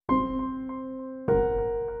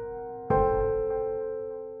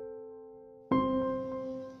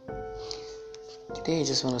Today I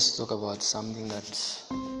just want us to talk about something that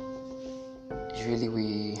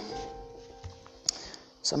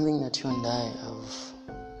something that you and I have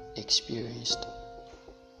experienced.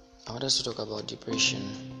 I want us to talk about depression.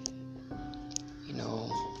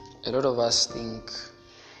 A lot of us think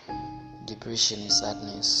depression is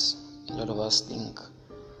sadness. A lot of us think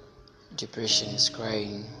depression is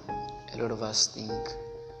crying. A lot of us think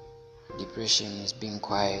depression is being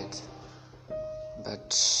quiet.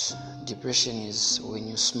 But depression is when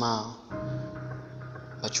you smile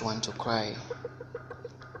but you want to cry,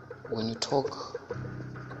 when you talk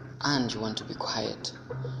and you want to be quiet.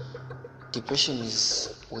 Depression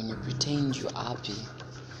is when you pretend you're happy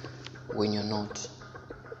when you're not.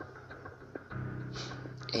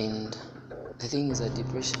 And the thing is that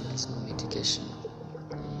depression has no medication.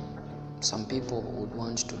 Some people would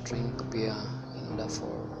want to drink beer in order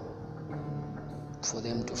for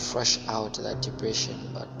them to flush out that depression,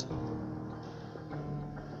 but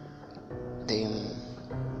the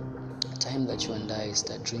time that you and I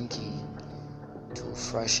start drinking to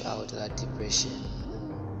flush out that depression,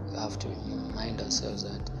 we have to remind ourselves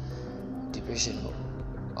that depression will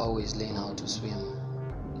always learn how to swim.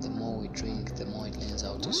 The more we drink, the more it learns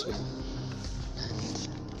how to swim, and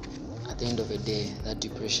at the end of the day, that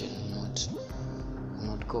depression will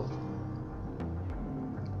not go.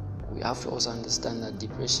 We have to also understand that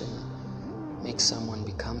depression makes someone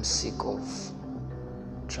become sick of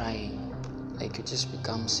trying. Like, you just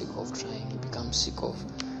become sick of trying. You become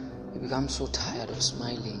so tired of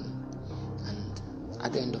smiling, and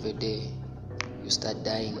at the end of the day, you start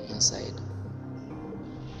dying inside.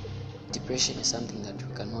 Depression is something that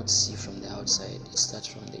we cannot see from the outside. It starts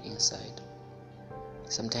from the inside.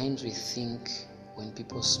 Sometimes we think when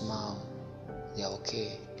people smile, they are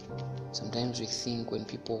okay. Sometimes we think when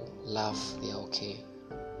people laugh, they are okay.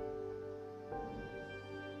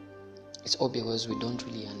 It's all because we don't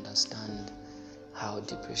really understand how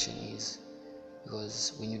depression is.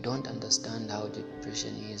 Because when you don't understand how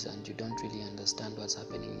depression is and you don't really understand what's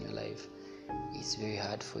happening in your life, it's very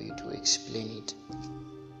hard for you to explain it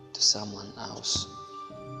to someone else.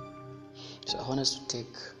 So I want us to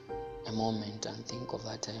take a moment and think of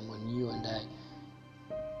that time when you and I,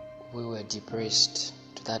 we were depressed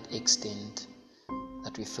to that extent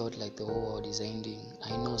that we felt like the whole world is ending.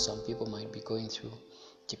 I know some people might be going through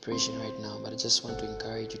depression right now, but I just want to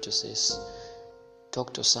encourage you to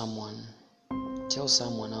talk to someone. Tell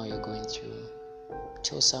someone how you're going through.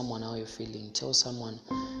 Tell someone how you're feeling. Tell someone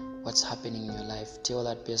what's happening in your life. Tell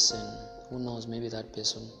that person. Who knows, maybe that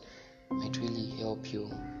person might really help you.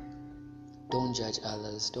 Don't judge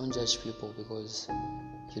others. Don't judge people, because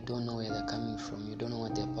you don't know where they're coming from. You don't know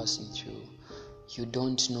what they're passing through. You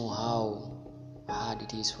don't know how hard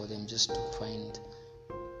it is for them just to find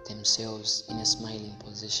themselves in a smiling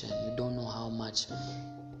position. You don't know how much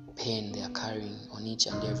pain they are carrying on each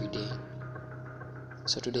and every day.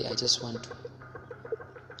 So today I just want to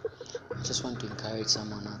encourage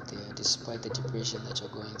someone out there, despite the depression that you're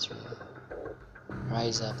going through.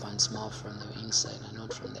 Rise up and smile from the inside and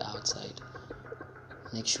not from the outside.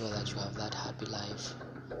 Make sure that you have that happy life.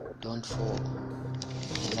 Don't fall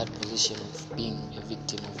in that position of being a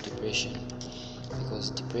victim of depression,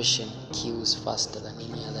 because depression kills faster than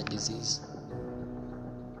any other disease.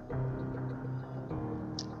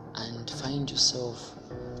 And find yourself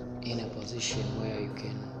in a position where you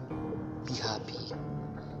can be happy.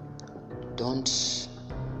 Don't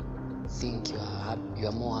think you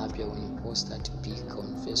are more happier when you post that pic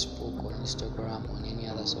on Facebook, on Instagram, on any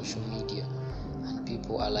other social media, and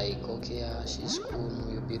people are like, okay, she's cool, no,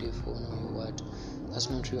 you're beautiful, no, you what. That's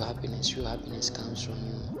not real happiness. Real happiness comes from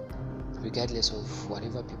you, regardless of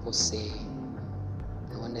whatever people say.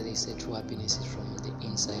 No wonder they say true happiness is from the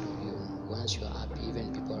inside of you. Once you're happy,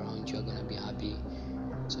 even people around you are going to be happy.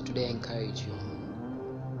 So today I encourage you,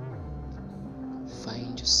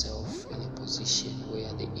 find yourself in a position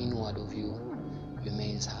where the inward of you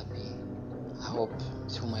remains happy. I hope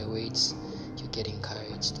through my words you get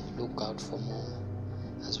encouraged. Look out for more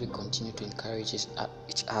as we continue to encourage each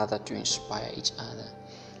other, to inspire each other,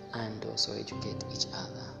 and also educate each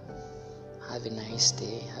other. Have a nice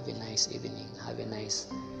day, have a nice evening, have a nice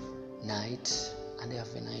night, and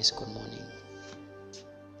have a nice good morning.